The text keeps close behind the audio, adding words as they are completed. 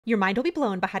Your mind will be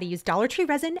blown by how to use Dollar Tree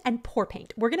resin and pour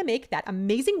paint. We're gonna make that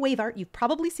amazing wave art you've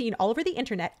probably seen all over the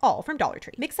internet, all from Dollar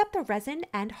Tree. Mix up the resin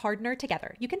and hardener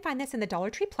together. You can find this in the Dollar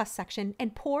Tree Plus section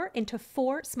and pour into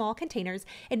 4 small containers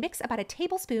and mix about a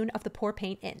tablespoon of the pour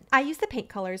paint in. I use the paint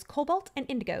colors Cobalt and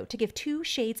Indigo to give 2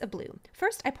 shades of blue.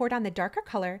 First, I poured on the darker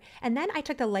color, and then I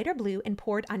took the lighter blue and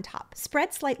poured on top.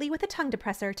 Spread slightly with a tongue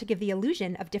depressor to give the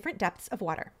illusion of different depths of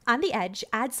water. On the edge,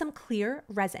 add some clear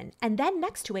resin, and then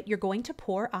next to it, you're going to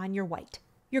pour on your white.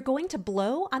 You're going to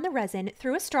blow on the resin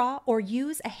through a straw or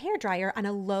use a hairdryer on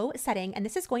a low setting, and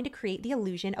this is going to create the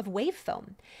illusion of wave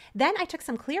foam. Then I took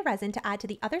some clear resin to add to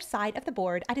the other side of the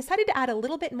board. I decided to add a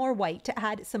little bit more white to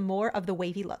add some more of the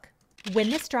wavy look. When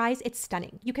this dries, it's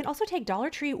stunning. You can also take Dollar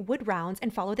Tree wood rounds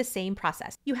and follow the same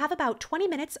process. You have about 20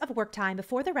 minutes of work time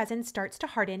before the resin starts to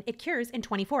harden. It cures in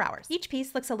 24 hours. Each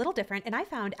piece looks a little different, and I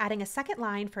found adding a second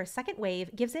line for a second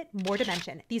wave gives it more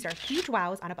dimension. These are huge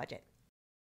wows on a budget.